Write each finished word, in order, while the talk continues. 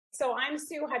So I'm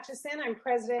Sue Hutchison. I'm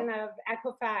president of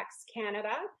Equifax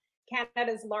Canada,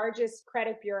 Canada's largest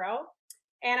credit bureau.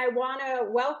 And I want to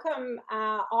welcome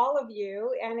all of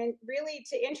you and really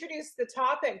to introduce the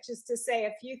topic, just to say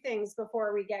a few things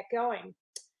before we get going.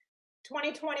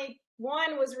 2021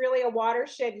 was really a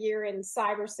watershed year in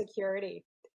cybersecurity.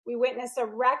 We witnessed a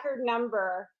record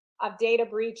number of data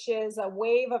breaches, a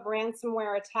wave of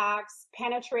ransomware attacks,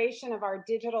 penetration of our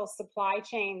digital supply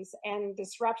chains, and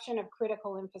disruption of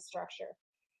critical infrastructure.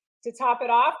 To top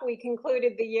it off, we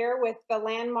concluded the year with the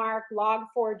landmark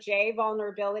Log4j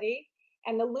vulnerability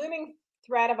and the looming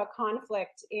threat of a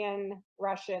conflict in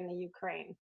Russia and the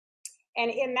Ukraine.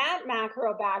 And in that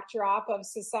macro backdrop of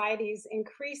society's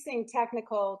increasing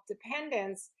technical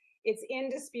dependence, it's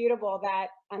indisputable that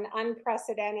an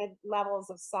unprecedented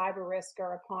levels of cyber risk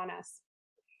are upon us.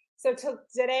 So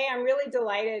today, I'm really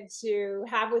delighted to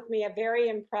have with me a very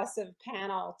impressive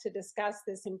panel to discuss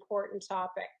this important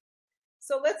topic.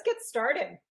 So let's get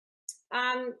started.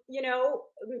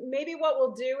 Maybe what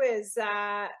we'll do is,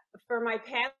 for my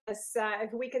panelists,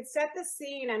 if we could set the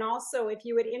scene, and also if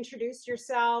you would introduce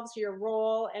yourselves, your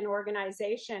role and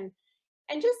organization,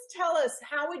 and just tell us,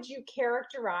 how would you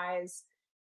characterize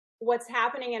what's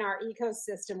happening in our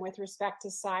ecosystem with respect to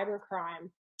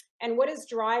cybercrime, and what is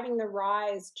driving the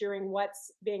rise during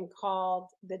what's being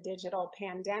called the digital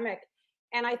pandemic?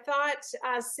 And I thought,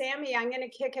 Sami, I'm going to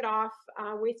kick it off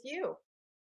with you.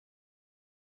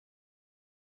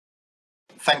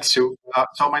 Thanks, Sue.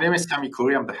 So my name is Sami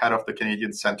Khoury. I'm the head of the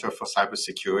Canadian Centre for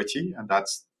Cybersecurity, and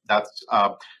that's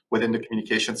within the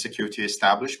communication security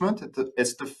establishment.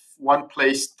 It's the one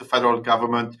place the federal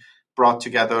government brought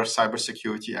together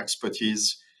cybersecurity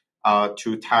expertise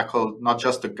to tackle not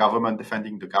just the government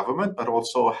defending the government, but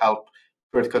also help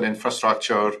critical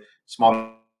infrastructure,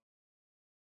 small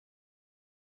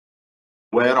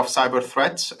aware of cyber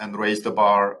threats and raise the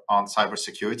bar on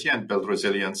cybersecurity and build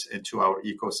resilience into our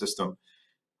ecosystem.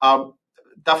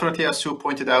 Definitely, as Sue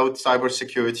pointed out,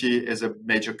 cybersecurity is a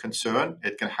major concern.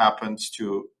 It can happen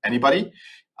to anybody.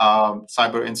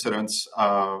 Cyber incidents,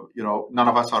 none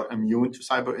of us are immune to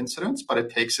cyber incidents, but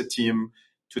it takes a team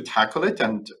to tackle it.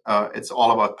 And it's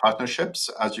all about partnerships.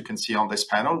 As you can see on this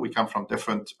panel, we come from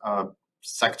different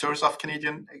sectors of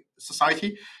Canadian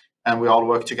society, and we all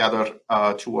work together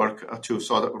to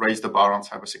sort of raise the bar on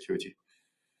cybersecurity.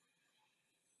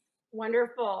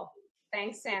 Wonderful.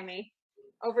 Thanks, Sami.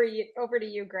 Over to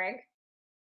you, Greg.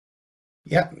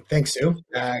 Yeah, thanks, Sue.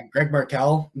 Greg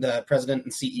Markell, the president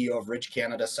and CEO of Ridge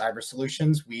Canada Cyber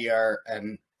Solutions. We are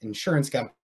an insurance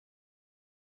company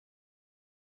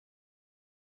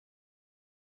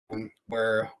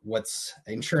where what's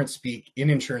insurance speak,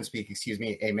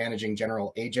 a managing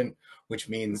general agent, which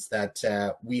means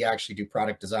that we actually do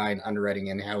product design, underwriting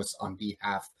in-house on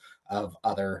behalf of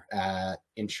other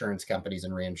insurance companies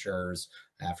and reinsurers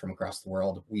from across the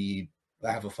world. We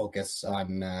have a focus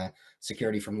on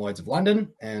security from Lloyd's of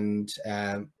London, and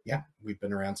we've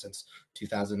been around since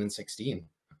 2016.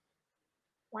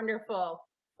 Wonderful.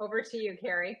 Over to you,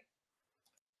 Carey.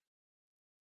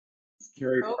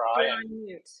 Carey Frey. You're on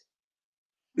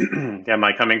mute. Am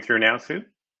I coming through now, Sue?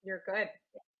 You're good.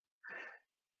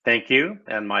 Thank you,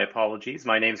 and my apologies.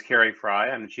 My name is Carey Frey.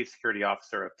 I'm the Chief Security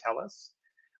Officer of TELUS,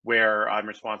 where I'm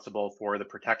responsible for the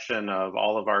protection of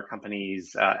all of our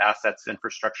company's assets,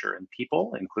 infrastructure, and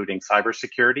people, including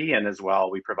cybersecurity. And as well,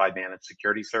 we provide managed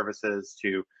security services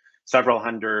to several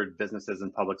hundred businesses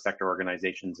and public sector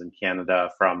organizations in Canada,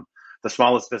 from the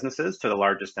smallest businesses to the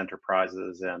largest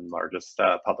enterprises and largest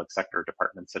public sector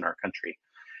departments in our country.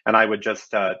 And I would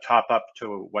just top up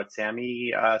to what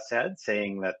Sami said,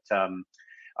 saying that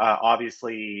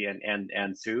obviously,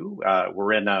 and Sue,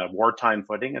 we're in a wartime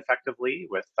footing effectively,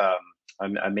 with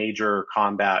a major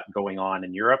combat going on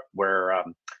in Europe, where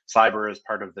cyber is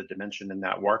part of the dimension in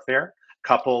that warfare,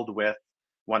 coupled with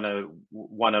one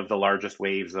of the largest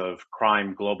waves of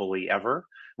crime globally ever,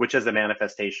 which is a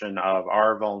manifestation of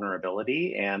our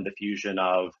vulnerability and the fusion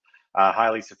of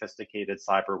highly sophisticated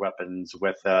cyber weapons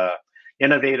with an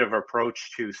innovative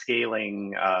approach to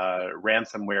scaling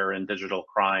ransomware and digital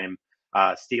crime,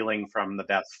 stealing from the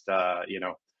best,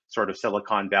 sort of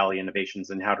Silicon Valley innovations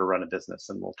in how to run a business.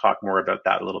 And we'll talk more about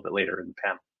that a little bit later in the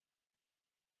panel.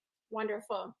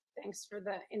 Wonderful. Thanks for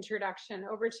the introduction.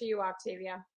 Over to you,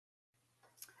 Octavia.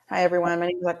 Hi, everyone. My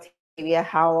name is Octavia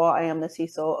Howell. I am the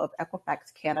CISO of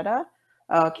Equifax Canada.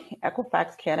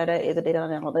 Equifax Canada is a data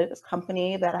analytics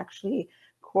company that actually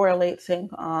correlates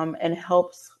and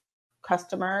helps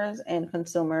customers and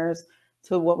consumers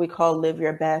to what we call live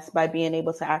your best, by being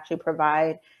able to actually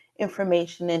provide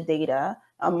information and data,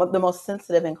 the most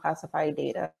sensitive and classified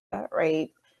data, right?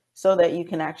 so that you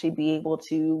can actually be able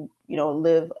to,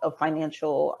 live a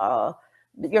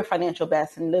your financial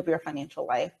best and live your financial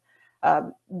life.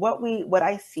 What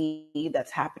I see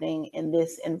that's happening in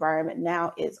this environment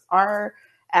now is our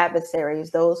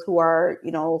adversaries, those who are,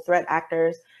 threat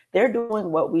actors, they're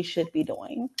doing what we should be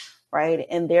doing, right?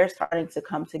 And they're starting to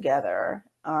come together.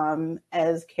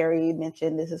 As Carey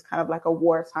mentioned, this is kind of like a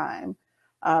wartime,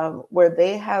 where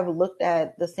they have looked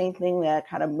at the same thing that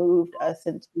kind of moved us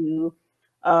into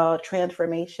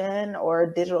transformation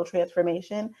or digital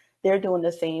transformation. They're doing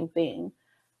the same thing.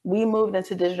 We moved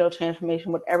into digital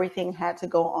transformation where everything had to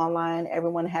go online,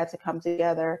 everyone had to come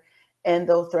together, and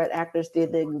those threat actors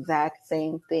did the exact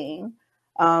same thing.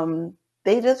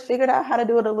 They just figured out how to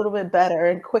do it a little bit better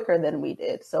and quicker than we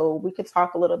did. So we could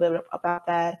talk a little bit about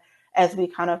that as we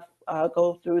kind of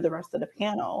go through the rest of the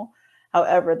panel.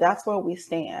 However, that's where we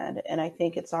stand, and I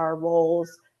think it's our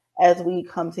roles as we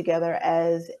come together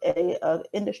as a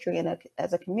industry and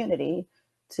as a community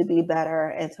to be better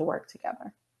and to work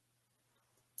together.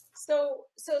 So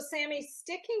Sami,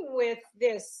 sticking with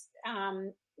this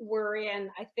worry and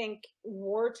I think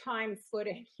wartime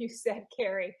footing, you said,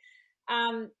 Carey,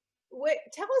 tell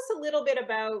us a little bit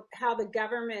about how the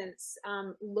government's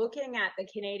looking at the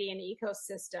Canadian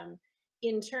ecosystem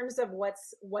in terms of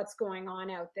what's going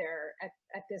on out there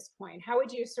at this point. How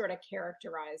would you sort of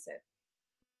characterize it?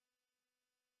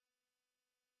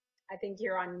 I think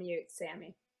you're on mute,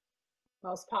 Sami.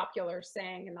 Most popular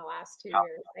saying in the last 2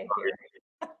 years, I hear.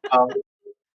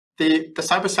 The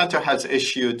Cyber Center has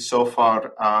issued so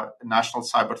far a National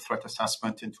Cyber Threat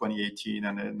Assessment in 2018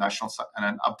 and an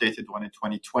updated one in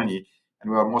 2020,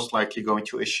 and we are most likely going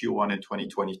to issue one in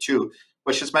 2022,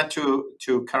 which is meant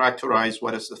to characterize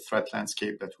what is the threat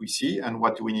landscape that we see and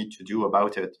what do we need to do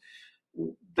about it.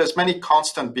 There's many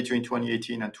constant between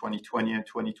 2018 and 2020 and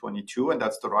 2022, and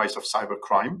that's the rise of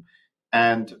cybercrime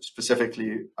and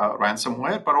specifically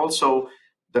ransomware, but also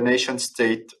the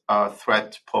nation-state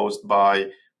threat posed by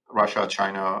Russia,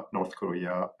 China, North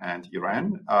Korea, and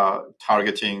Iran,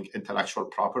 targeting intellectual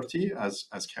property, as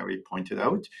Carey pointed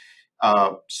out,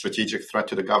 strategic threat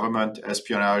to the government,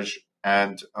 espionage,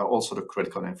 and also the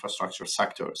critical infrastructure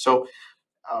sector. So,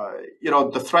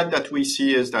 the threat that we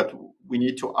see is that we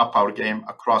need to up our game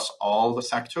across all the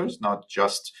sectors, not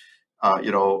just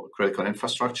critical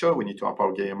infrastructure. We need to up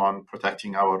our game on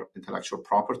protecting our intellectual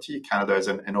property. Canada is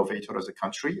an innovator as a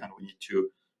country, and we need to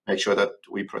make sure that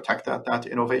we protect that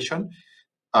innovation.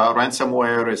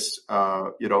 Ransomware is,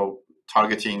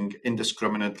 targeting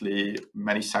indiscriminately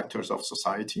many sectors of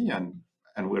society, and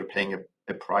we're paying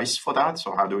a price for that.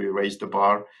 So how do we raise the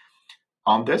bar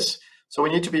on this? So we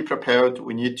need to be prepared.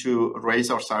 We need to raise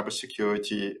our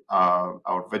cybersecurity,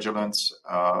 our vigilance,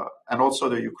 and also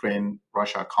the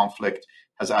Ukraine-Russia conflict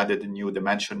has added a new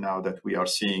dimension now that we are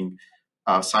seeing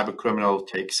cybercriminal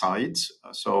take sides.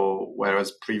 So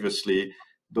whereas previously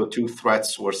the two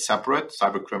threats were separate,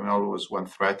 cybercriminal was one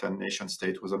threat and nation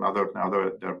state was another. Now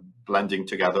they're blending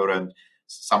together, and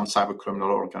some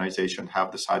cybercriminal organizations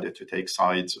have decided to take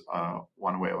sides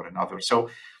one way or another. So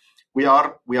we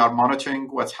are monitoring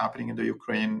what's happening in the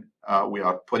Ukraine. We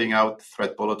are putting out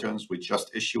threat bulletins. We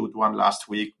just issued one last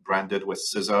week, branded with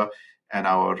CISA and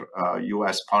our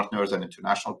U.S. partners and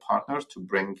international partners to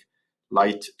bring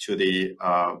light to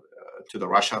the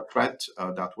Russia threat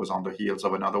that was on the heels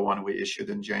of another one we issued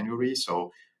in January.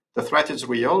 So the threat is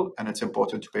real, and it's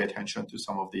important to pay attention to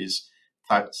some of these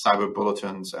cyber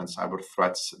bulletins and cyber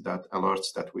threats, that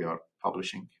alerts that we are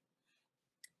publishing.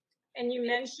 And you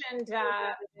mentioned,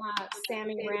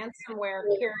 Sami, ransomware.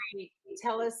 Carey,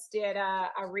 TELUS did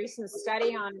a recent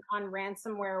study on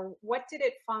ransomware. What did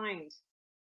it find?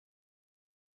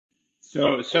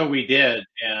 So we did,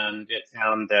 and it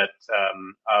found that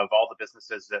of all the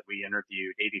businesses that we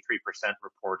interviewed, 83%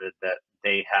 reported that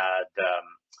they had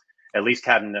at least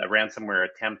had a ransomware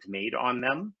attempt made on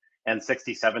them, and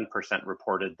 67%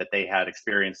 reported that they had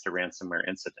experienced a ransomware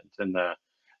incident. And the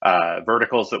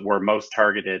verticals that were most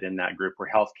targeted in that group were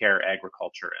healthcare,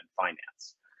 agriculture, and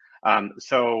finance.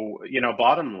 So,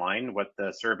 bottom line, what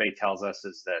the survey tells us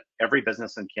is that every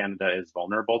business in Canada is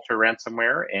vulnerable to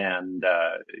ransomware, and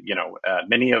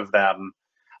many of them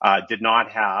did not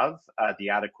have the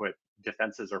adequate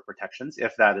defenses or protections,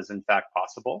 if that is in fact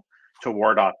possible, to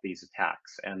ward off these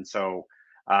attacks. And so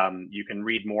you can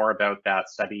read more about that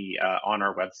study on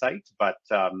our website, but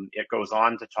it goes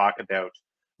on to talk about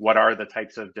what are the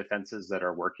types of defenses that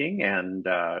are working. And,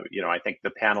 I think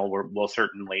the panel will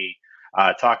certainly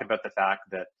talk about the fact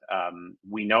that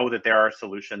we know that there are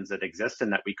solutions that exist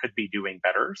and that we could be doing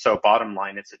better. So bottom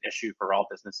line, it's an issue for all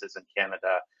businesses in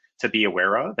Canada to be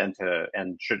aware of,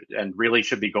 and really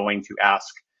should be going to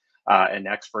ask an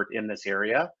expert in this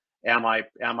area. Am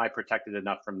I protected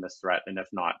enough from this threat? And if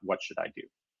not, what should I do?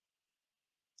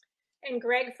 And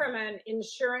Greg, from an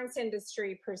insurance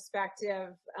industry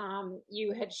perspective,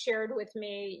 you had shared with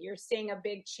me, you're seeing a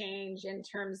big change in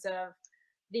terms of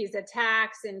these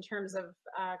attacks, in terms of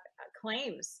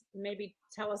claims. Maybe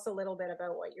tell us a little bit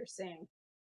about what you're seeing.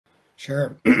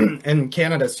 Sure. And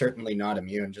Canada's certainly not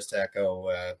immune. Just to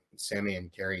echo Sami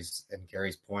and Carey's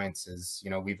points is,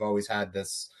 we've always had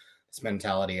this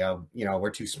mentality of,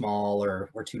 we're too small or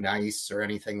we're too nice or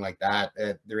anything like that.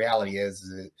 The reality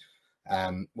is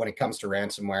when it comes to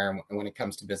ransomware and when it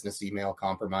comes to business email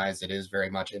compromise, it is very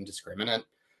much indiscriminate.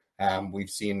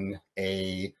 We've seen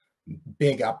a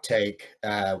big uptake,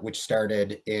 which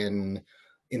started in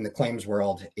the claims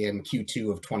world in Q2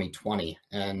 of 2020.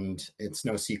 And it's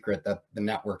no secret that the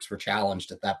networks were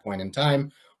challenged at that point in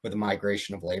time with the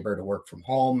migration of labor to work from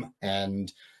home.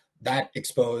 And that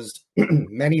exposed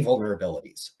many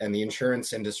vulnerabilities. And the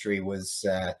insurance industry was,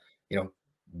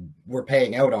 we're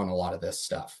paying out on a lot of this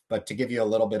stuff. But to give you a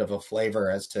little bit of a flavor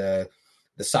as to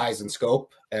the size and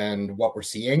scope and what we're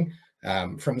seeing,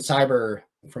 from a cyber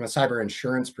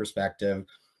insurance perspective,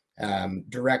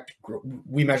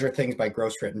 we measure things by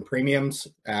gross written premiums.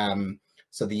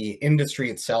 So the industry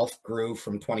itself grew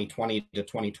from 2020 to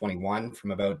 2021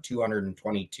 from about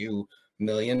 222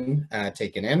 million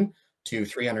taken in to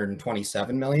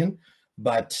 327 million.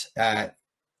 But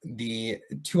the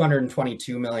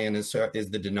 222 million is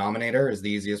the denominator, is the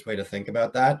easiest way to think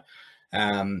about that.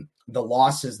 The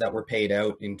losses that were paid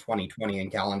out in 2020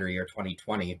 and calendar year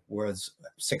 2020 was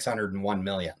 601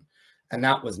 million. And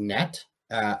that was net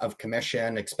of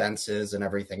commission, expenses, and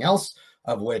everything else,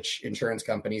 of which insurance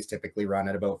companies typically run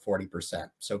at about 40%.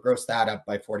 So gross that up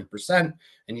by 40%,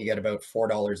 and you get about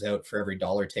 $4 out for every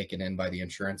dollar taken in by the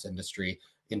insurance industry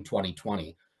in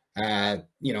 2020. A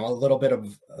little bit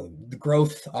of the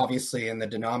growth, obviously, in the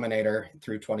denominator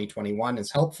through 2021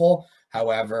 is helpful.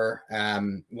 However,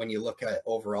 when you look at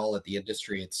overall at the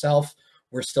industry itself,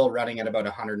 we're still running at about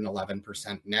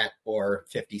 111% net, or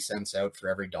 50 cents out for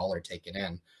every dollar taken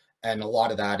in. And a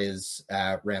lot of that is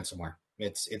ransomware.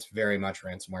 It's very much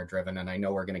ransomware driven. And I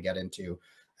know we're going to get into,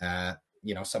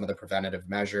 some of the preventative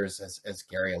measures, as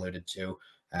Gary alluded to,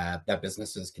 that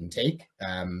businesses can take.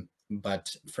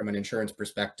 But from an insurance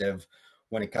perspective,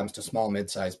 when it comes to small,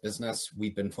 mid-sized business,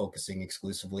 we've been focusing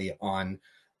exclusively on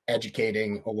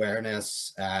educating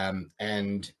awareness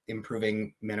and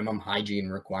improving minimum hygiene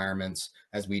requirements,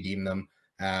 as we deem them,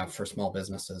 for small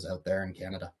businesses out there in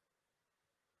Canada.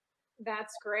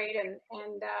 That's great. And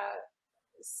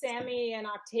Sami and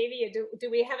Octavia, do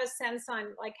we have a sense on,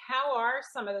 like, how are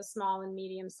some of the small and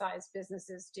medium-sized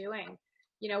businesses doing?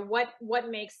 What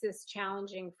makes this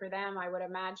challenging for them? I would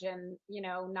imagine,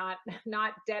 not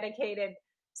dedicated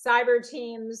cyber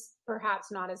teams,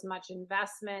 perhaps not as much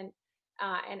investment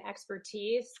and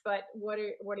expertise, but what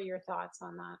are your thoughts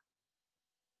on that?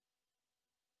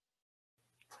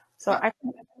 So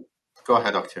go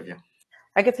ahead, Octavia.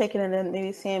 I could take it, and then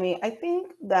maybe Sami. I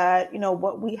think that,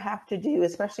 what we have to do,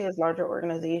 especially as larger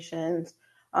organizations,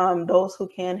 those who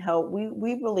can help,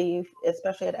 we believe,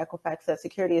 especially at Equifax, that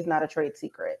security is not a trade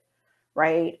secret,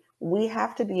 right? We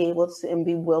have to be able to and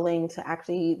be willing to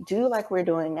actually do like we're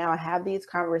doing now, have these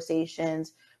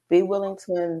conversations, be willing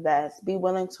to invest, be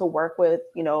willing to work with,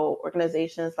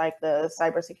 organizations like the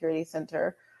Cybersecurity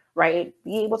Center, right?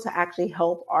 Be able to actually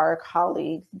help our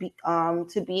colleagues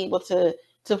to be able to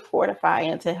fortify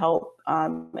and to help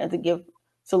and to give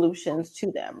solutions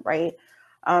to them, right?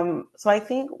 So I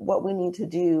think what we need to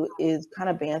do is kind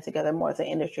of band together more as an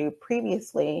industry.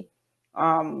 Previously,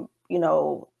 financial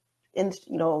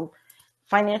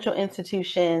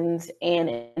institutions and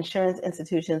insurance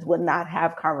institutions would not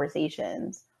have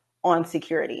conversations on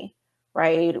security,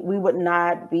 right? We would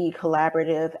not be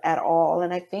collaborative at all.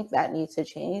 And I think that needs to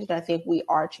change. And I think we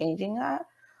are changing that.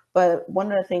 But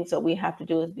one of the things that we have to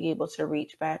do is be able to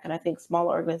reach back. And I think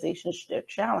smaller organizations, their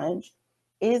challenge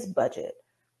is budget,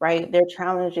 right? Their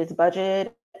challenge is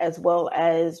budget as well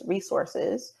as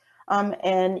resources.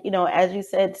 As you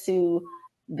said, Sue,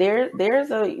 there's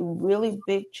a really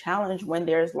big challenge when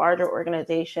there's larger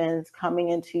organizations coming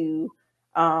into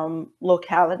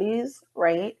localities,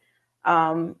 right?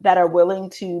 That are willing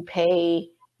to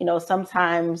pay,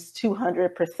 sometimes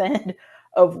 200%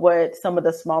 of what some of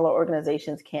the smaller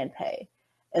organizations can pay.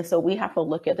 And so we have to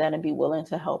look at that and be willing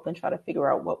to help and try to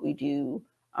figure out what we do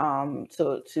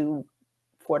to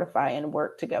fortify and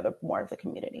work together more as a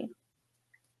community.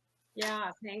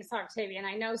 Yeah, thanks, Octavia. And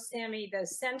I know, Sami, the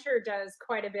center does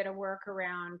quite a bit of work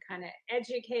around kind of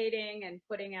educating and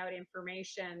putting out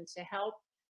information to help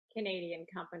Canadian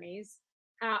companies.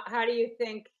 How do you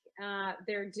think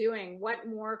they're doing. What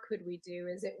more could we do?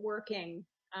 Is it working?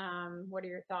 What are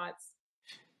your thoughts?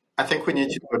 I think we need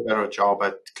to do a better job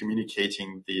at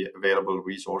communicating the available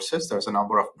resources. There's a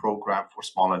number of programs for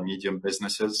small and medium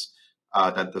businesses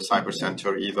that the Cyber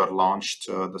Center either launched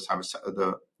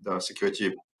the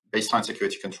security baseline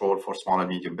security control for small and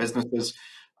medium businesses.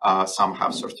 Some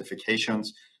have certifications.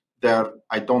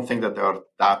 I don't think that they are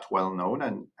that well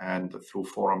known, and through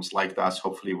forums like that,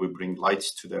 hopefully we bring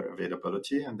lights to their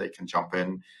availability and they can jump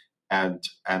in. And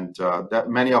that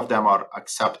many of them are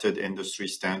accepted industry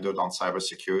standard on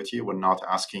cybersecurity. We're not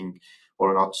asking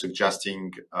or not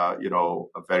suggesting, a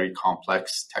very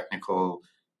complex technical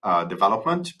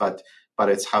development, but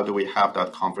it's how do we have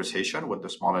that conversation with the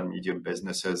small and medium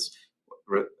businesses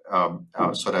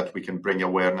so that we can bring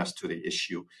awareness to the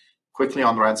issue. Quickly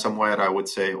on ransomware, I would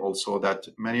say also that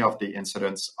many of the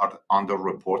incidents are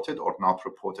underreported or not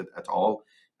reported at all.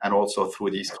 And also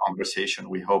through these conversations,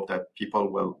 we hope that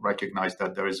people will recognize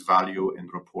that there is value in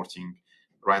reporting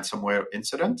ransomware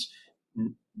incidents.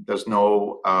 There's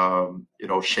no,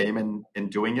 shame in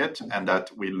doing it, and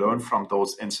that we learn from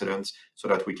those incidents so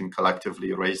that we can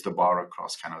collectively raise the bar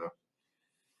across Canada.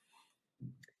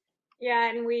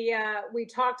 Yeah, and we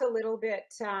talked a little bit,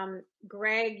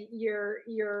 Greg.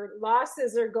 Your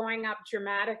losses are going up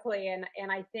dramatically,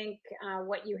 and I think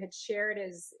what you had shared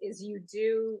is you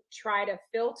do try to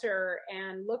filter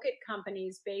and look at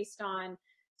companies based on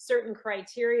certain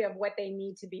criteria of what they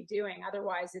need to be doing.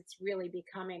 Otherwise, it's really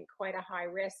becoming quite a high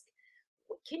risk.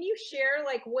 Can you share,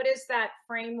 like, what is that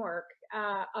framework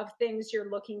of things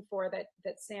you're looking for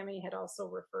that Sami had also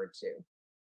referred to?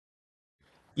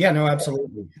 Yeah, no,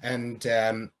 absolutely. And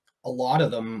a lot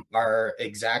of them are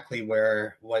exactly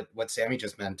what Sami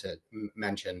just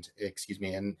mentioned,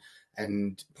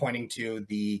 and pointing to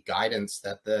the guidance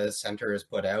that the center has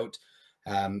put out,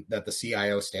 that the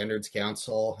CIO Standards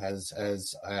Council has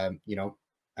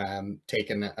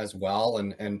taken as well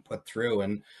and put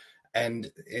through.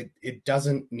 And it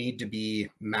doesn't need to be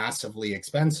massively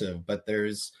expensive, but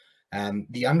there's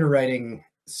the underwriting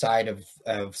side of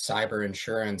cyber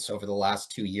insurance over the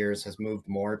last 2 years has moved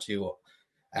more to,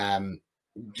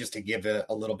 just to give a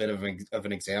little bit of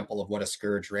an example of what a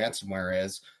scourge ransomware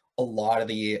is. A lot of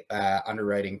the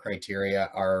underwriting criteria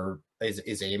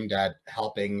is aimed at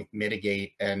helping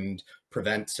mitigate and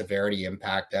prevent severity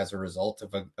impact as a result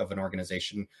of an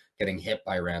organization getting hit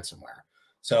by ransomware.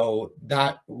 So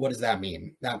what does that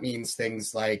mean? That means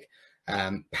things like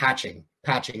patching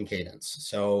cadence.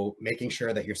 So making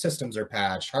sure that your systems are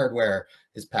patched, hardware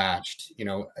is patched.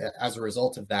 As a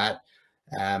result of that,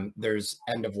 there's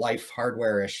end of life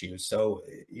hardware issues. So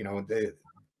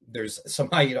there's some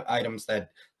items that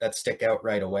stick out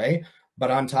right away.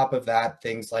 But on top of that,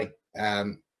 things like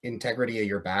integrity of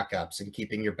your backups and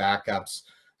keeping your backups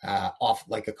off,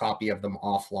 like a copy of them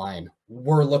offline.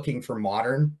 We're looking for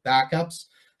modern backups.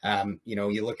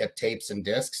 You look at tapes and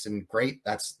discs, and great,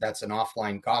 that's an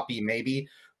offline copy maybe,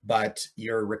 but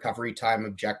your recovery time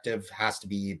objective has to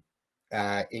be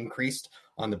increased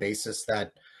on the basis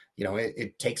that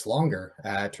it takes longer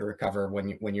to recover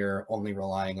when you're only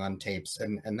relying on tapes,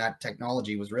 and that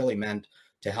technology was really meant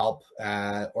to help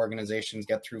organizations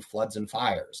get through floods and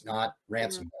fires, not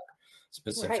ransomware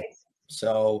specific. Right.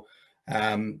 So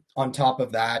on top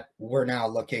of that, we're now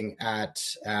looking at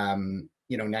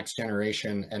next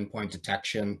generation endpoint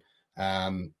detection.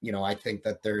 I think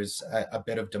that there's a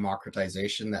bit of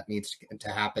democratization that needs to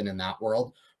happen in that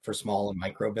world for small and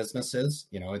micro businesses.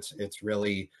 It's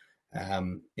really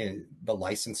the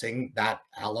licensing, that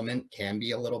element can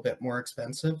be a little bit more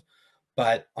expensive.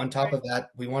 But on top of that,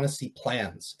 we want to see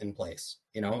plans in place.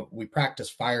 We practice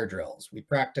fire drills, we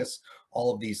practice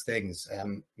all of these things.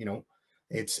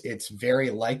 It's very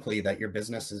likely that your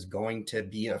business is going to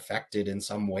be affected in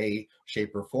some way,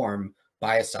 shape, or form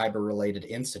by a cyber-related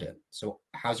incident. So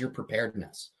how's your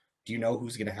preparedness? Do you know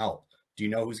who's going to help? Do you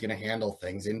know who's going to handle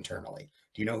things internally?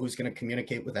 Do you know who's going to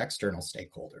communicate with external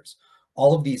stakeholders?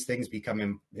 All of these things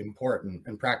become important,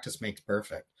 and practice makes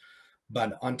perfect.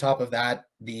 But on top of that,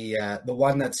 the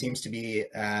one that seems to be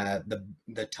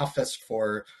the toughest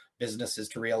for businesses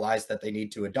to realize that they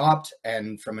need to adopt,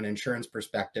 and from an insurance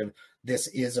perspective, this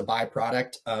is a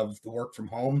byproduct of the work from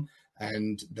home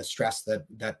and the stress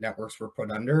that networks were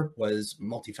put under, was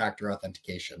multi-factor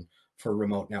authentication for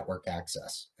remote network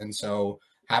access. And so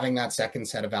having that second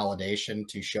set of validation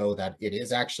to show that it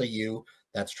is actually you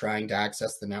that's trying to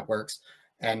access the networks.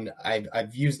 And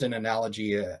I've used an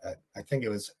analogy, I think it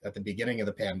was at the beginning of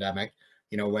the pandemic,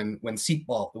 when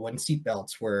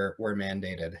seatbelts were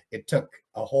mandated. It took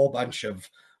a whole bunch of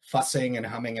fussing and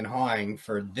humming and hawing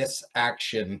for this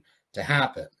action to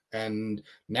happen. And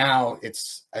now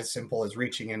it's as simple as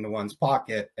reaching into one's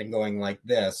pocket and going like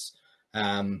this.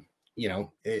 I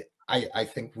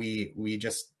think we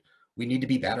need to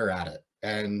be better at it.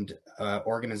 And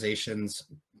organizations,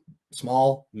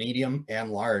 small, medium,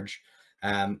 and large,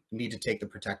 need to take the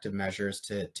protective measures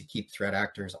to keep threat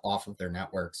actors off of their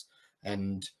networks.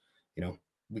 And,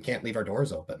 we can't leave our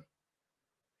doors open.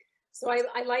 So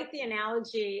I like the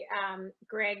analogy,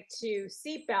 Greg, to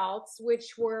seatbelts,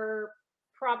 which were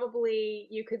probably,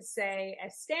 you could say, a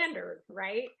standard,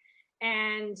 right?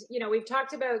 And, we've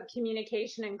talked about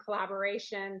communication and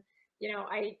collaboration.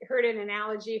 I heard an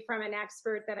analogy from an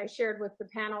expert that I shared with the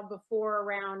panel before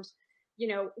around,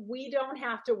 we don't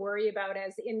have to worry about,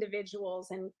 as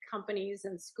individuals and companies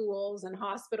and schools and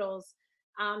hospitals,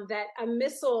 that a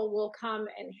missile will come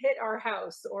and hit our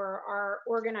house or our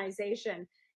organization.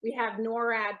 We have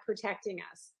NORAD protecting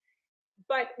us.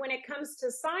 But when it comes to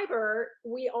cyber,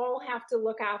 we all have to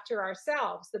look after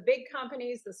ourselves, the big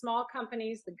companies, the small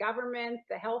companies, the government,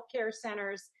 the healthcare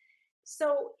centers.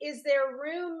 So is there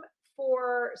room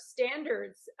for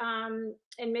standards? And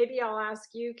maybe I'll ask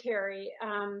you, Carey,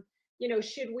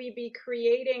 should we be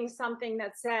creating something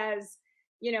that says,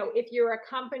 if you're a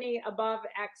company above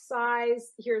X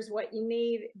size, here's what you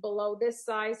need. Below this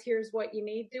size, here's what you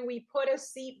need. Do we put a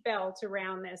seatbelt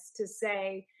around this to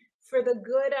say, for the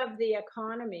good of the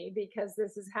economy, because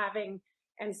this is having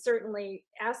and certainly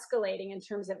escalating in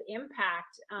terms of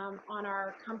impact on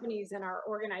our companies and our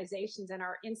organizations and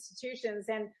our institutions,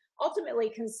 and ultimately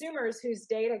consumers whose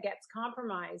data gets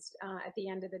compromised at the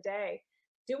end of the day?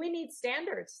 Do we need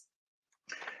standards?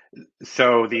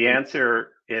 So the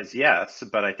answer is yes,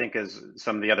 but I think, as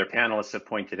some of the other panelists have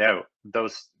pointed out,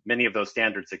 many of those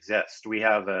standards exist. We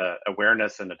have a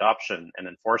awareness and adoption and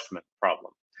enforcement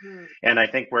problem. And I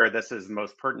think where this is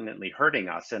most pertinently hurting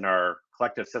us in our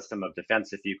collective system of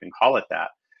defense, if you can call it that,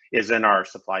 is in our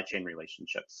supply chain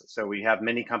relationships. So we have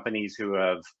many companies who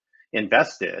have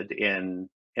invested in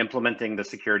implementing the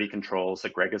security controls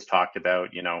that Greg has talked about,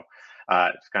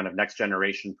 kind of next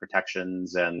generation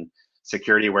protections and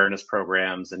security awareness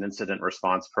programs and incident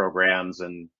response programs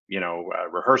and,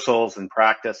 rehearsals and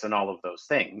practice and all of those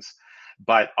things.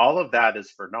 But all of that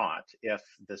is for naught if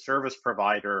the service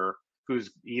provider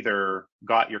who's either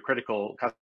got your critical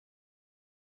customer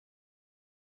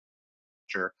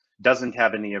doesn't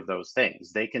have any of those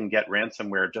things. They can get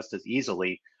ransomware just as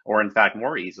easily, or in fact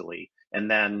more easily,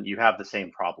 and then you have the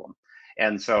same problem.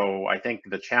 And so I think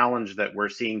the challenge that we're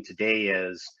seeing today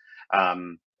is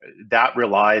that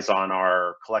relies on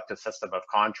our collective system of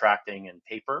contracting and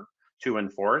paper to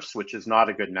enforce, which is not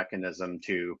a good mechanism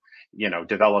to,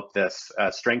 develop this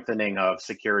strengthening of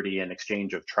security and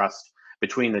exchange of trust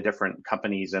between the different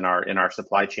companies in our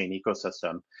supply chain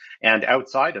ecosystem. And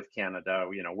outside of Canada,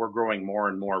 we're growing more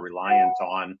and more reliant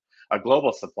on a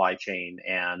global supply chain,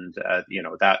 and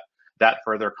that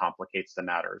further complicates the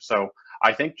matter. So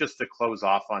I think, just to close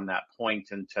off on that point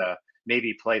and to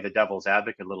maybe play the devil's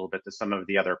advocate a little bit to some of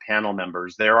the other panel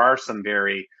members, there are some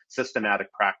very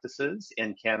systematic practices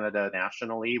in Canada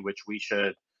nationally which we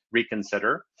should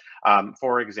reconsider.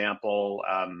 For example,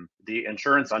 the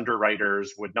insurance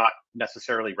underwriters would not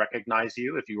necessarily recognize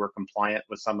you if you were compliant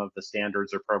with some of the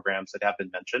standards or programs that have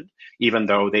been mentioned, even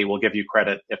though they will give you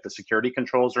credit if the security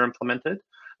controls are implemented,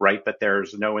 right? But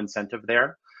there's no incentive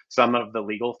there. Some of the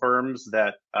legal firms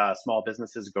that small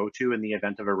businesses go to in the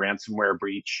event of a ransomware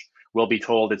breach will be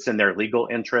told it's in their legal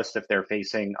interest, if they're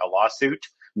facing a lawsuit,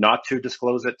 not to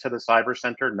disclose it to the cyber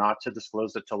center, not to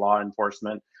disclose it to law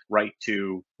enforcement, right?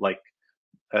 To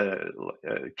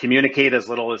communicate as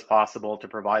little as possible, to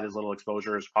provide as little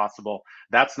exposure as possible.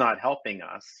 That's not helping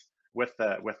us with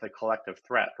the collective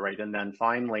threat, right? And then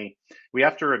finally, we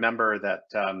have to remember that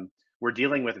we're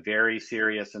dealing with very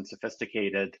serious and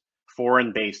sophisticated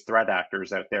foreign-based threat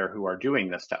actors out there who are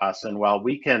doing this to us. And while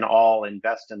we can all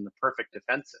invest in the perfect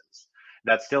defenses,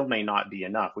 that still may not be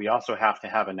enough. We also have to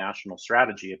have a national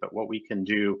strategy about what we can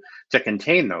do to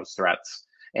contain those threats.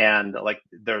 And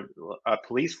a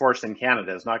police force in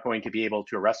Canada is not going to be able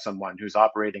to arrest someone who's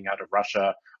operating out of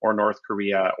Russia or North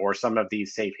Korea or some of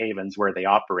these safe havens where they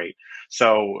operate.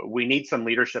 So we need some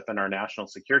leadership in our national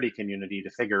security community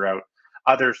to figure out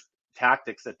other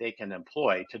tactics that they can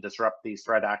employ to disrupt these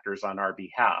threat actors on our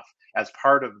behalf as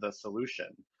part of the solution,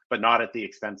 but not at the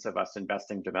expense of us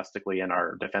investing domestically in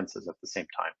our defenses at the same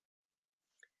time.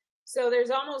 So there's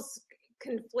almost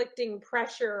conflicting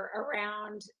pressure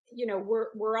around,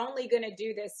 we're only going to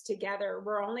do this together.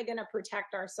 We're only going to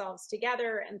protect ourselves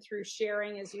together and through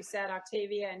sharing, as you said,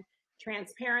 Octavia, and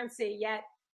transparency, yet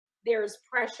there's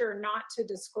pressure not to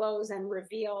disclose and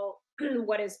reveal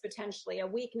what is potentially a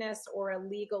weakness or a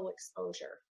legal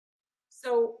exposure.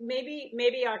 So maybe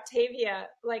Octavia,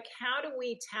 like, how do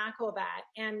we tackle that?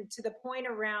 And to the point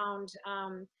around,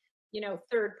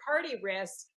 third party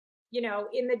risk,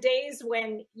 in the days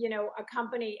when, a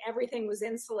company, everything was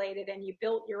insulated and you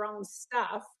built your own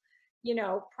stuff,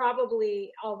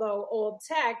 probably, although old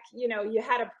tech, you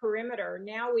had a perimeter.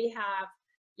 Now we have,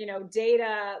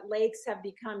 data lakes have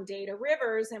become data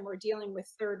rivers, and we're dealing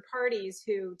with third parties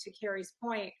who, to Carey's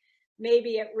point,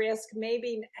 maybe at risk,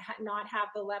 maybe not have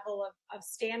the level of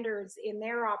standards in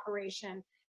their operation,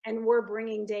 and we're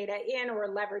bringing data in or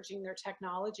leveraging their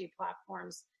technology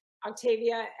platforms.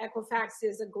 Octavia, Equifax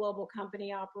is a global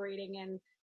company operating in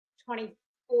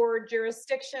 24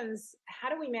 jurisdictions. How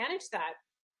do we manage that?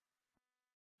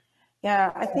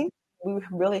 Yeah, I think we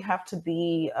really have to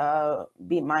be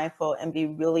mindful and be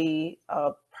really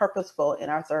purposeful in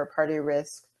our third party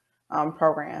risk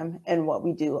program and what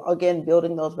we do. Again,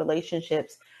 building those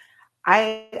relationships.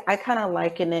 I kind of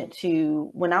liken it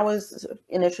to when I was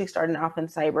initially starting off in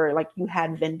cyber, like you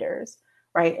had vendors,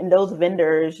 right? And those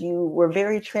vendors, you were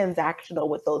very transactional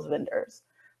with those vendors,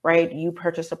 right? You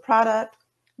purchased a product,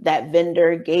 that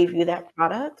vendor gave you that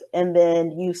product, and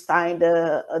then you signed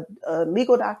a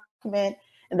legal document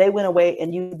and they went away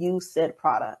and you used said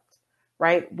product,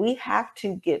 right? We have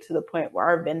to get to the point where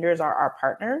our vendors are our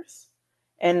partners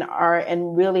and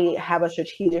really have a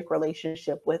strategic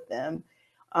relationship with them.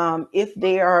 If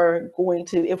they are going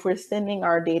to, if we're sending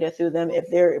our data through them, if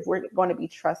we're going to be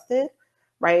trusted,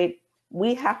 right,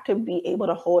 we have to be able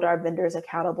to hold our vendors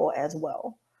accountable as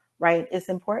well, right? It's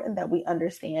important that we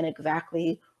understand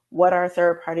exactly what our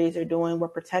third parties are doing,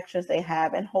 what protections they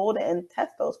have, and hold and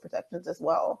test those protections as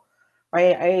well,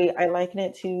 right? I liken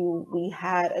it to, we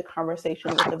had a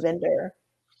conversation with a vendor,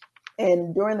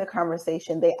 and during the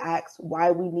conversation, they asked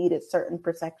why we needed certain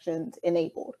protections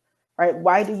enabled, right?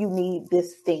 Why do you need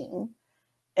this thing?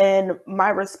 And my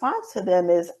response to them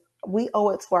is, we owe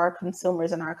it to our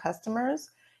consumers and our customers.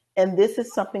 And this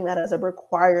is something that is a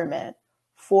requirement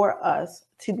for us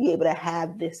to be able to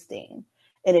have this thing.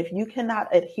 And if you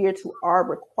cannot adhere to our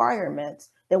requirements,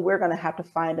 then we're going to have to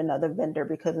find another vendor,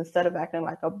 because instead of acting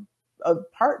like a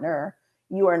partner,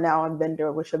 you are now a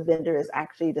vendor, which a vendor is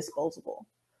actually disposable.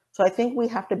 So I think we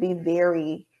have to be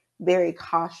very, very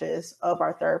cautious of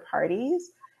our third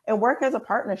parties and work as a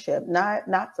partnership,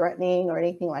 not threatening or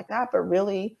anything like that, but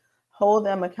really hold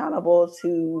them accountable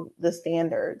to the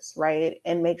standards, right?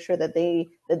 And make sure that they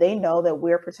know that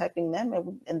we're protecting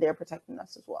them and they're protecting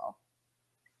us as well.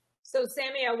 So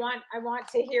Sami, I want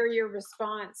to hear your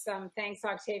response. Thanks,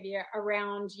 Octavia,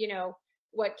 around,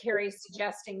 what Carey's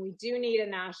suggesting. We do need a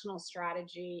national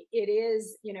strategy. It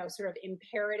is, sort of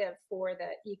imperative for the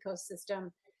ecosystem.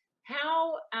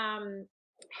 How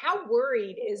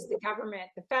worried is the government,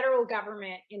 the federal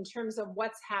government, in terms of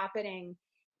what's happening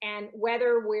and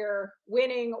whether we're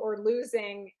winning or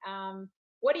losing?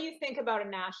 What do you think about a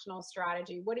national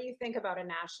strategy? What do you think about a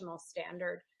national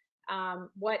standard?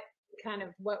 What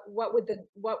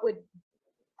would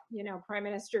Prime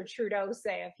Minister Trudeau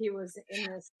say if he was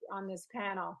on this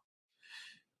panel?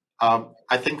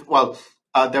 I think,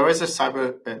 there's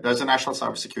a national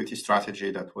cybersecurity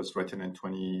strategy that was written in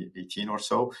 2018 or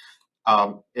so.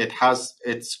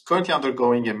 It's currently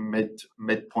undergoing a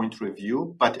midpoint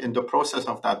review, but in the process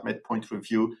of that midpoint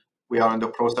review, we are in the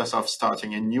process of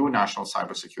starting a new national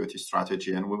cybersecurity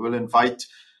strategy, and we will invite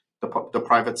the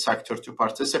private sector to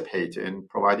participate in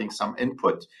providing some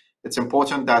input. It's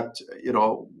important that,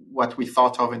 what we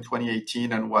thought of in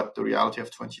 2018 and what the reality of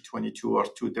 2022 are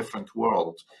two different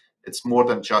worlds. It's more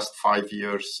than just 5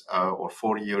 years or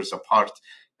 4 years apart.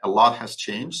 A lot has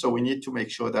changed. So we need to make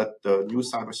sure that the new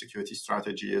cybersecurity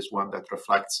strategy is one that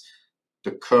reflects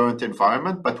the current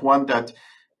environment, but one that,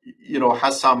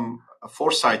 has some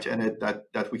foresight in it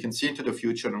that we can see into the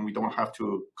future, and we don't have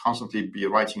to constantly be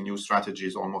writing new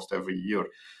strategies almost every year.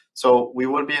 So we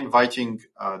will be inviting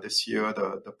this year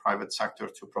the private sector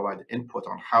to provide input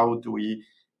on how do we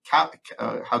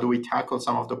tackle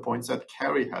some of the points that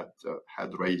Carey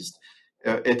had raised.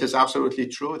 It is absolutely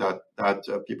true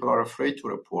that people are afraid to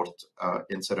report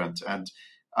incidents. And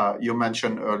you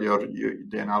mentioned earlier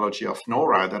the analogy of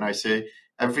NORAD, and I say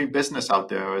every business out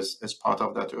there is part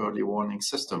of that early warning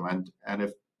system.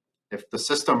 And if the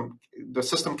system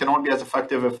can only be as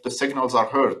effective if the signals are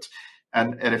heard.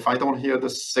 And if I don't hear the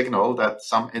signal that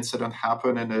some incident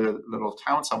happened in a little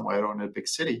town somewhere or in a big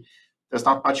city, there's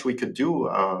not much we could do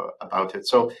about it.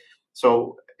 So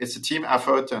it's a team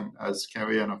effort, and as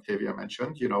Carey and Octavia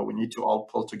mentioned, we need to all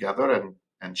pull together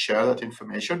and share that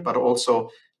information, but also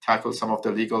tackle some of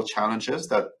the legal challenges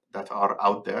that that are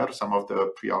out there, some of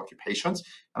the preoccupations.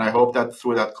 And I hope that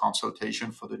through that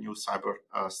consultation for the new cyber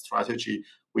strategy,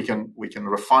 we can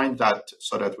refine that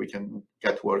so that we can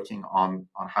get working on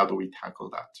how do we tackle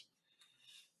that.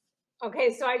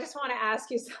 Okay, so I just want to ask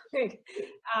you something.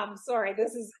 Sorry,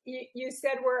 this is, you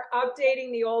said we're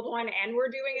updating the old one and we're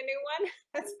doing a new one?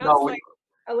 That sounds like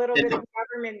a little bit of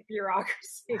government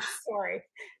bureaucracy. Sorry.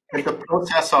 In the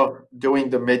process of doing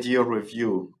the mid-year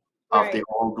review of the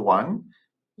old one,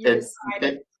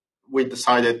 we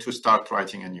decided to start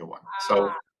writing a new one.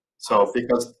 So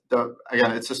because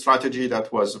again, it's a strategy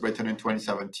that was written in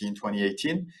 2017,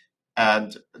 2018,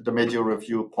 and the mid-year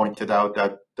review pointed out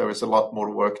that there is a lot more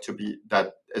work to be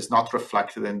that is not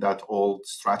reflected in that old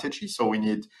strategy. So we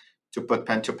need to put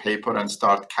pen to paper and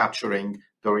start capturing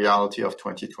the reality of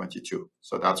 2022.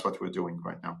 So that's what we're doing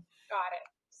right now. Got it.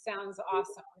 Sounds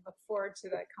awesome. I look forward to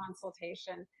the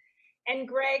consultation. And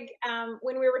Greg,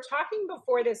 when we were talking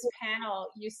before this panel,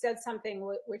 you said something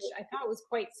which I thought was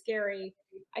quite scary.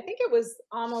 I think it was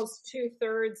almost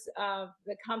 2/3 of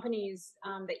the companies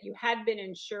that you had been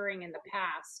insuring in the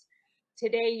past,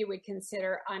 today you would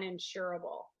consider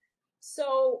uninsurable.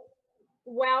 So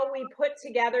while we put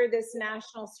together this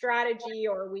national strategy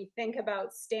or we think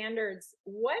about standards,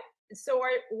 what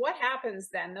happens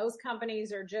then? Those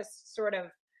companies are just sort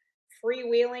of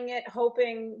freewheeling it,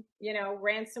 hoping,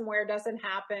 ransomware doesn't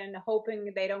happen,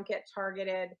 hoping they don't get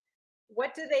targeted.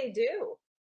 What do they do?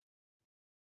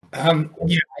 I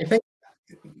think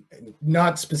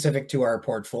not specific to our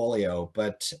portfolio,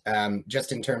 but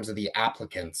just in terms of the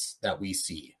applicants that we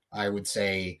see, I would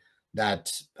say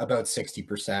that about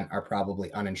 60% are probably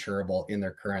uninsurable in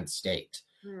their current state.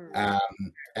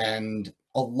 And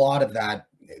a lot of that,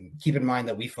 keep in mind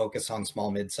that we focus on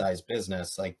small, mid-sized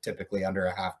business, like typically under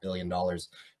 $500 million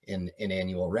in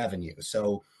annual revenue.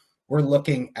 So we're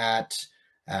looking at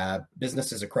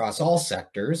businesses across all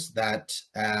sectors that,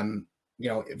 and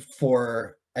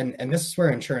this is where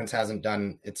insurance hasn't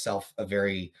done itself a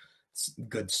very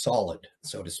good solid,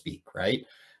 so to speak, right?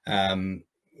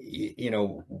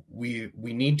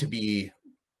 We need to be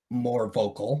more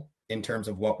vocal in terms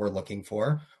of what we're looking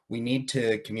for. We need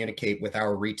to communicate with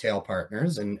our retail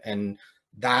partners, and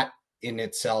that in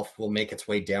itself will make its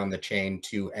way down the chain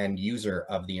to end user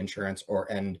of the insurance or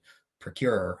end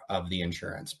procurer of the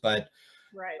insurance. But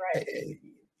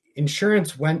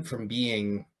insurance went from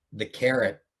being the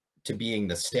carrot to being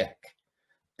the stick.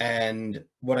 And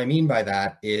what I mean by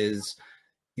that is,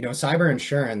 cyber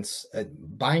insurance,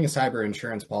 buying a cyber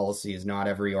insurance policy is not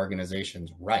every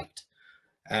organization's right.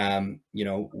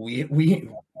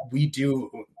 We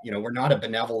do, we're not a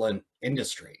benevolent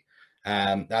industry.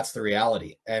 That's the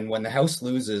reality. And when the house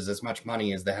loses as much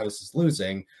money as the house is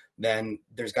losing, then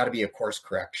there's got to be a course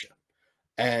correction.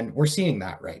 And we're seeing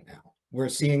that right now. We're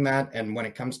seeing that. And when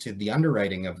it comes to the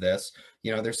underwriting of this,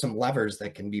 there's some levers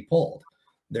that can be pulled.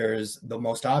 There's the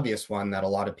most obvious one that a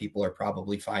lot of people are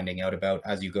probably finding out about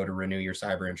as you go to renew your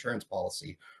cyber insurance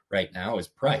policy right now is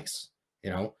price,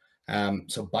 so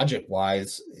budget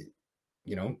wise,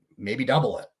 maybe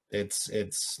double it.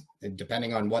 It's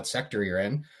depending on what sector you're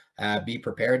in, be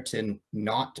prepared to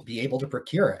not be able to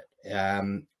procure it.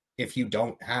 If you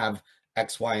don't have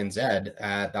X, Y, and Z,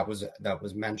 that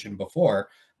was mentioned before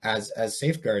as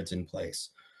safeguards in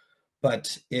place.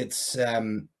 But it's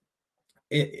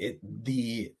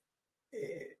it's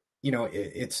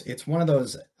one of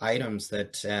those items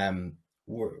that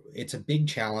it's a big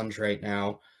challenge right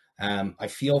now. I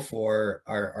feel for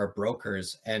our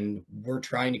brokers, and we're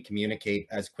trying to communicate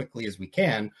as quickly as we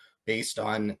can based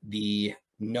on the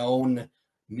known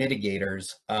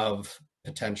mitigators of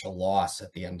potential loss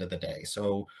at the end of the day.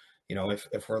 So,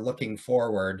 if we're looking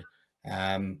forward,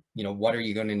 what are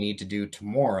you going to need to do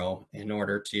tomorrow in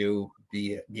order to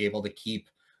be able to keep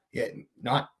it?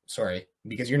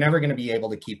 Because you're never going to be able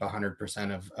to keep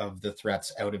 100% of the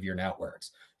threats out of your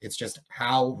networks. It's just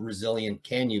how resilient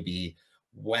can you be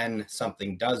when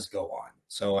something does go on.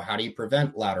 So how do you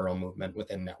prevent lateral movement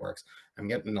within networks? I'm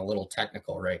getting a little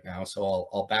technical right now, so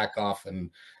I'll back off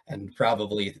and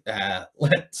probably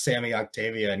let Sami,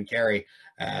 Octavia, and Carey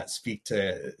speak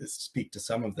to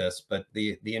some of this. But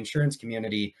the insurance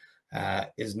community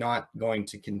is not going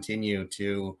to continue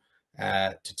to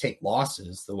take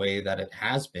losses the way that it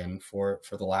has been for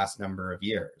the last number of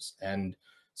years. And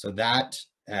so that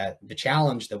the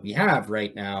challenge that we have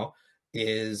right now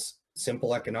is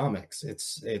simple economics.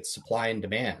 It's supply and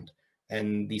demand.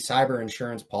 And the cyber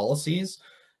insurance policies,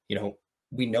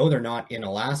 we know they're not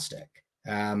inelastic.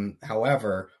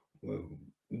 However,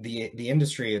 the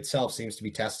industry itself seems to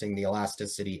be testing the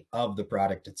elasticity of the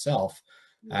product itself.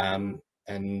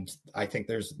 And I think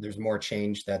there's more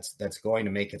change that's going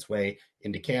to make its way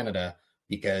into Canada,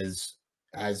 because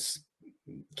as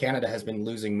Canada has been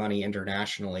losing money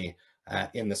internationally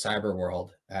in the cyber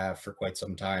world for quite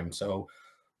some time. So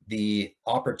the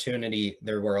opportunity,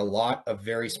 there were a lot of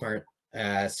very smart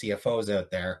CFOs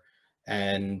out there.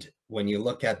 And when you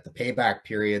look at the payback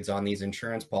periods on these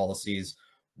insurance policies,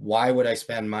 why would I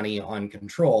spend money on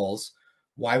controls?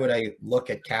 Why would I look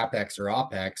at CapEx or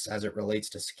OpEx as it relates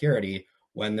to security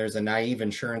when there's a naive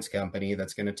insurance company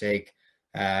that's going to take,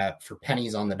 for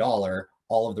pennies on the dollar,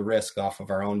 all of the risk off of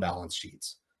our own balance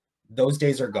sheets? Those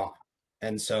days are gone.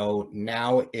 And so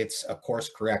now it's a course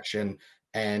correction,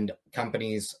 and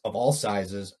companies of all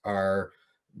sizes are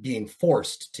being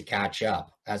forced to catch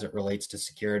up as it relates to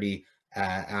security,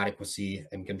 adequacy,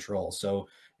 and control. So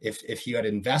if you had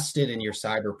invested in your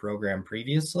cyber program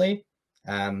previously,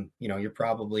 you're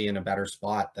probably in a better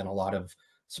spot than a lot of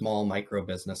small micro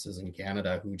businesses in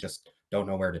Canada who just don't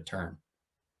know where to turn.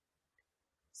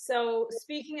 So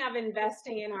speaking of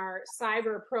investing in our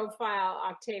cyber profile,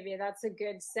 Octavia, that's a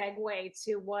good segue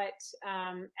to what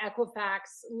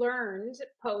Equifax learned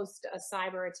post a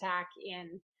cyber attack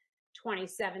in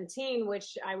 2017,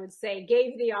 which I would say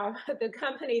gave the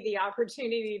company the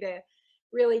opportunity to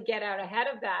really get out ahead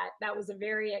of that. That was a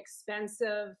very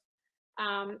expensive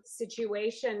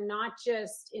situation, not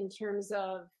just in terms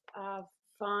of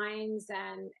fines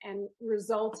and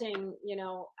resulting,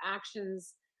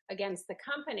 actions against the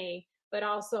company, but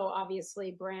also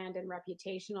obviously brand and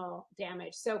reputational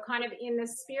damage. So kind of in the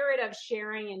spirit of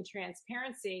sharing and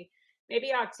transparency,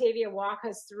 maybe Octavia, walk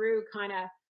us through kind of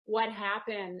what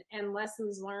happened and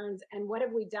lessons learned, and what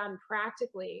have we done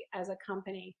practically as a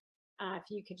company, if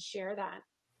you could share that.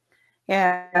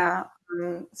 Yeah.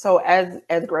 So as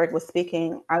Greg was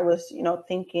speaking, I was,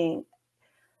 thinking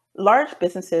large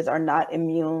businesses are not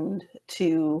immune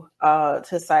to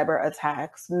cyber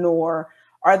attacks, nor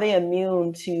are they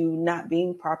immune to not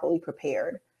being properly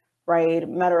prepared, right?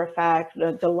 Matter of fact,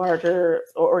 the larger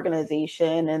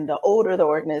organization and the older the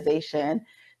organization,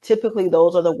 typically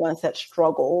those are the ones that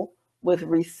struggle with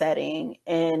resetting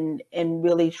and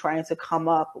really trying to come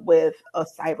up with a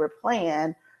cyber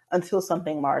plan until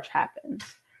something large happens,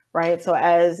 right? So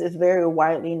as is very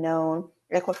widely known,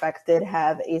 Equifax did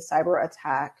have a cyber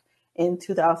attack in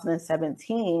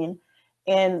 2017.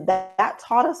 And that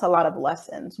taught us a lot of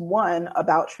lessons. One,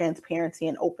 about transparency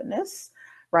and openness,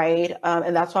 right?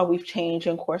 And that's why we've changed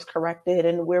and course corrected.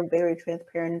 And we're very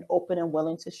transparent and open and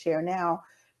willing to share now,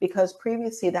 because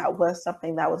previously that was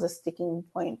something that was a sticking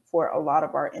point for a lot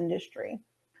of our industry.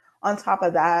 On top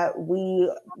of that,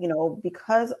 we,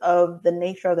 because of the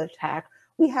nature of the attack,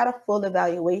 we had a full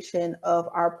evaluation of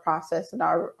our process and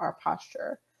our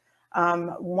posture.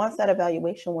 Once that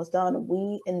evaluation was done,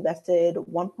 we invested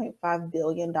 $1.5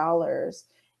 billion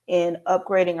in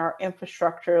upgrading our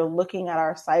infrastructure, looking at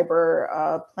our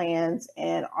cyber plans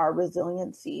and our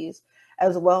resiliencies,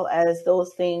 as well as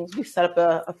those things. We set up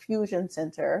a fusion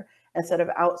center. Instead of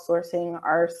outsourcing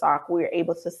our SOC, we were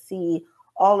able to see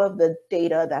all of the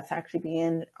data that's actually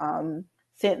being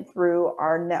sent through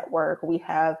our network. We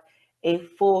have a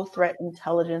full threat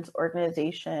intelligence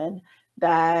organization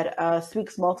that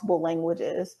speaks multiple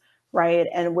languages, right?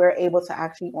 And we're able to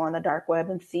actually go on the dark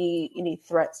web and see any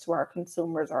threats to our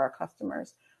consumers or our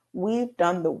customers. We've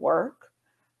done the work,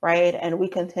 right? And we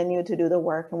continue to do the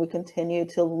work, and we continue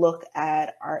to look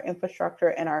at our infrastructure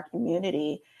and our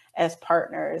community as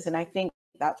partners. And I think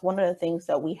that's one of the things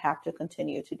that we have to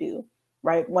continue to do,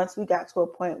 right? Once we got to a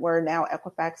point where now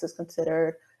Equifax is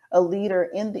considered a leader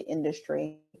in the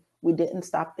industry, we didn't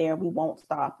stop there. We won't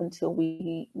stop until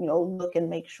we, look and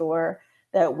make sure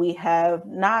that we have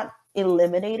not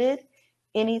eliminated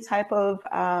any type of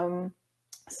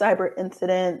cyber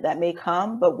incident that may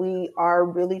come, but we are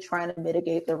really trying to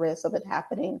mitigate the risk of it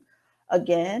happening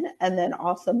again, and then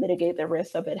also mitigate the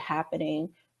risk of it happening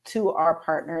to our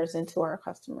partners and to our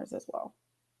customers as well.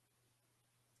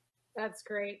 That's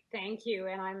great. Thank you.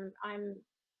 And I'm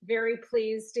very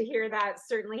pleased to hear that.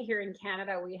 Certainly here in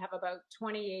Canada, we have about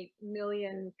 28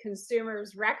 million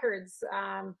consumers' records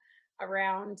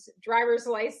around driver's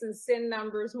license, SIN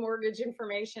numbers, mortgage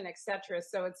information, etc.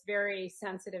 So it's very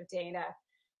sensitive data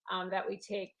that we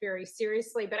take very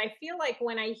seriously. But I feel like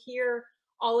when I hear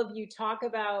all of you talk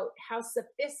about how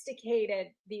sophisticated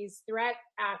these threat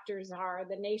actors are,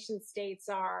 the nation states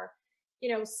are,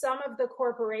 some of the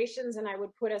corporations, and I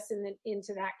would put us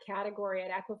into that category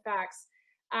at Equifax,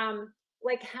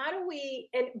 like how do we,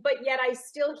 but yet I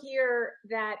still hear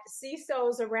that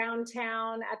CISOs around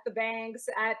town, at the banks,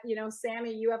 at,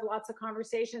 Sami, you have lots of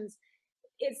conversations.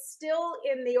 it's still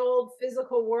in the old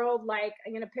physical world, like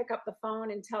I'm going to pick up the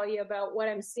phone and tell you about what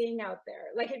I'm seeing out there.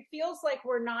 Like it feels like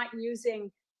we're not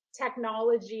using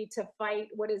technology to fight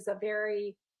what is a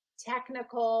very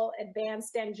technical,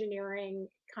 advanced engineering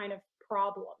kind of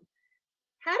problem.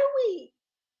 How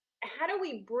do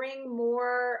we bring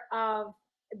more of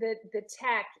the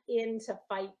tech in to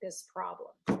fight this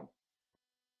problem?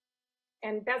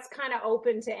 And that's kind of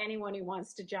open to anyone who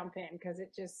wants to jump in, because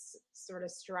it just sort of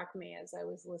struck me as I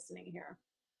was listening here.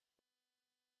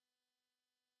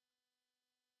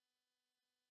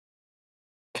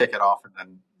 Kick it off and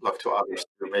then look to others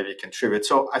to maybe contribute.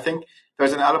 So I think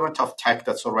there's an element of tech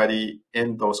that's already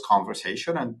in those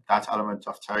conversations, and that element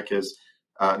of tech is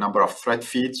a number of threat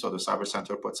feeds. So the Cyber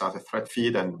Center puts out a threat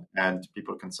feed, and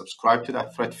people can subscribe to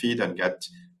that threat feed and get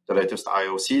the latest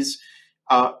IOCs.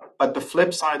 But the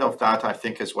flip side of that, I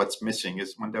think, is what's missing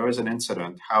is when there is an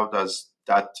incident, how does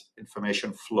that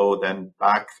information flow then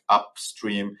back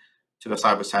upstream to the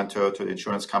Cyber Center, to the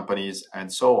insurance companies,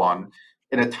 and so on,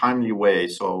 in a timely way?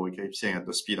 So we keep saying at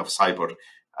the speed of cyber.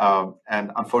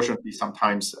 And unfortunately,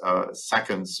 sometimes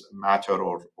seconds matter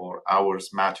or hours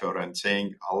matter, and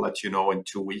saying, I'll let you know in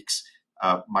 2 weeks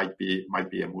might be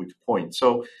a moot point.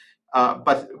 So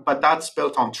but that's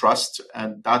built on trust,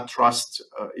 and that trust,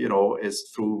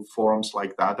 is through forums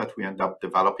like that we end up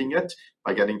developing it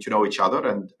by getting to know each other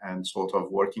and sort of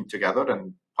working together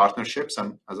and partnerships.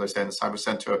 And as I say in the Cyber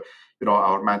Center,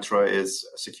 our mantra is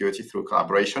security through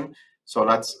collaboration. So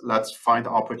let's find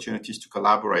opportunities to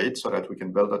collaborate so that we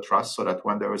can build a trust, so that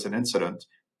when there is an incident,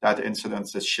 that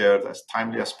incident is shared as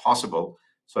timely as possible,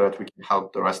 so that we can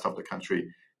help the rest of the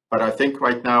country. But I think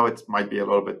right now it might be a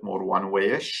little bit more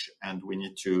one-way-ish, and we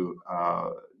need to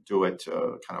do it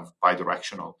kind of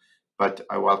bi-directional. But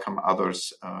I welcome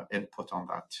others' input on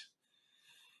that.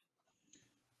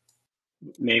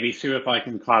 Maybe, Sue, if I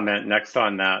can comment next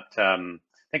on that.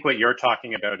 I think what you're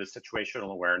talking about is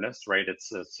situational awareness, right?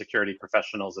 It's a security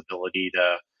professional's ability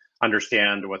to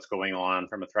understand what's going on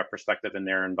from a threat perspective in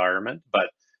their environment. But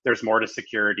there's more to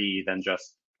security than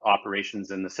just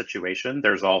operations in the situation.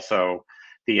 There's also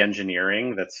the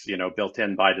engineering that's built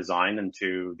in by design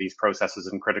into these processes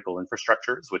and critical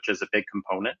infrastructures, which is a big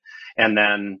component. And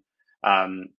then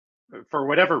for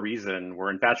whatever reason,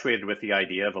 we're infatuated with the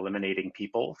idea of eliminating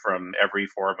people from every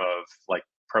form of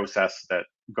process that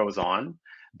goes on.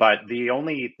 But the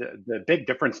big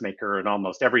difference maker in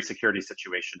almost every security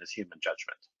situation is human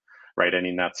judgment, right? I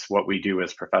mean, that's what we do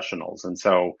as professionals. And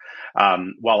so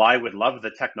while I would love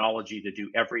the technology to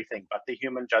do everything but the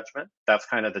human judgment, that's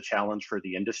kind of the challenge for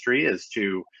the industry, is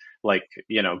to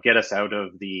get us out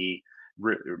of the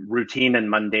routine and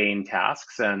mundane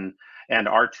tasks. And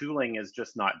our tooling is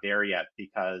just not there yet,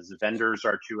 because vendors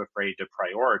are too afraid to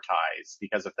prioritize,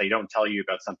 because if they don't tell you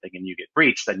about something and you get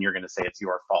breached, then you're going to say it's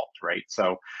your fault, right?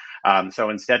 So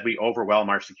instead we overwhelm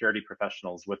our security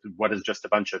professionals with what is just a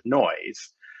bunch of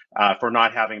noise for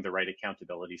not having the right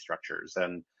accountability structures.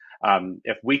 And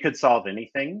if we could solve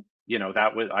anything,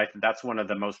 that's one of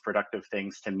the most productive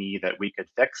things to me that we could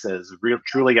fix, is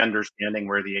truly understanding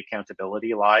where the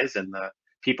accountability lies in the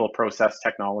people, process,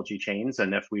 technology chains.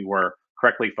 And if we were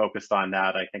correctly focused on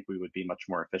that, I think we would be much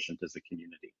more efficient as a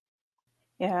community.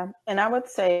 Yeah. And I would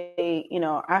say,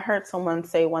 I heard someone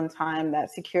say one time that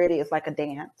security is like a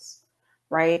dance,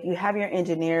 right? You have your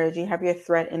engineers, you have your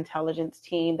threat intelligence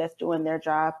team that's doing their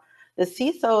job. The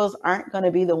CISOs aren't going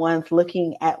to be the ones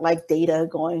looking at data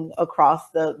going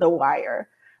across the wire,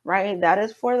 right? That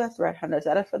is for the threat hunters.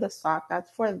 That is for the SOC.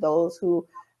 That's for those who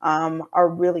are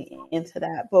really into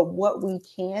that. But what we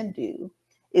can do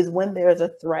is, when there's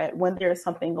a threat, when there's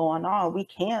something going on, we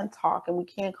can talk and we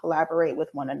can collaborate with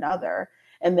one another,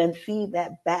 and then feed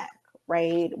that back,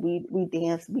 right? We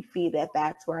dance, we feed that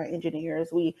back to our engineers.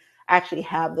 We actually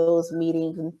have those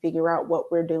meetings and figure out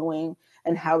what we're doing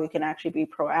and how we can actually be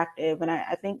proactive. And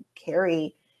I think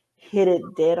Carey hit it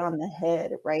dead on the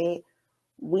head, right?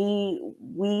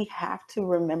 We have to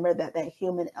remember that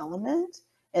human element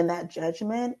and that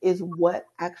judgment is what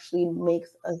actually makes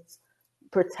us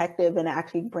protective and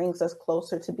actually brings us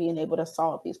closer to being able to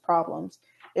solve these problems.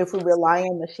 If we rely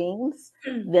on machines,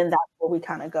 then that's where we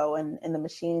kind of go, and the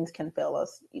machines can fail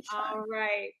us each time. All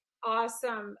right.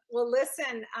 Awesome. Well,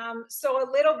 listen, so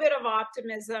a little bit of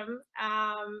optimism.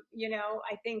 I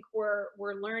think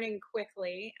we're learning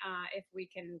quickly, if we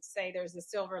can say there's a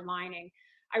silver lining.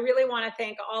 I really want to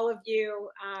thank all of you,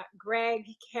 Greg,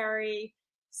 Carey,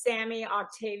 Sami,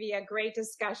 Octavia. Great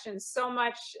discussion. So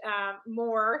much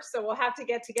more. So we'll have to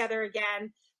get together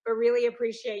again, but really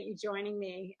appreciate you joining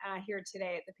me here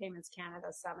today at the Payments Canada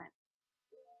Summit.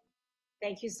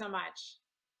 Thank you so much.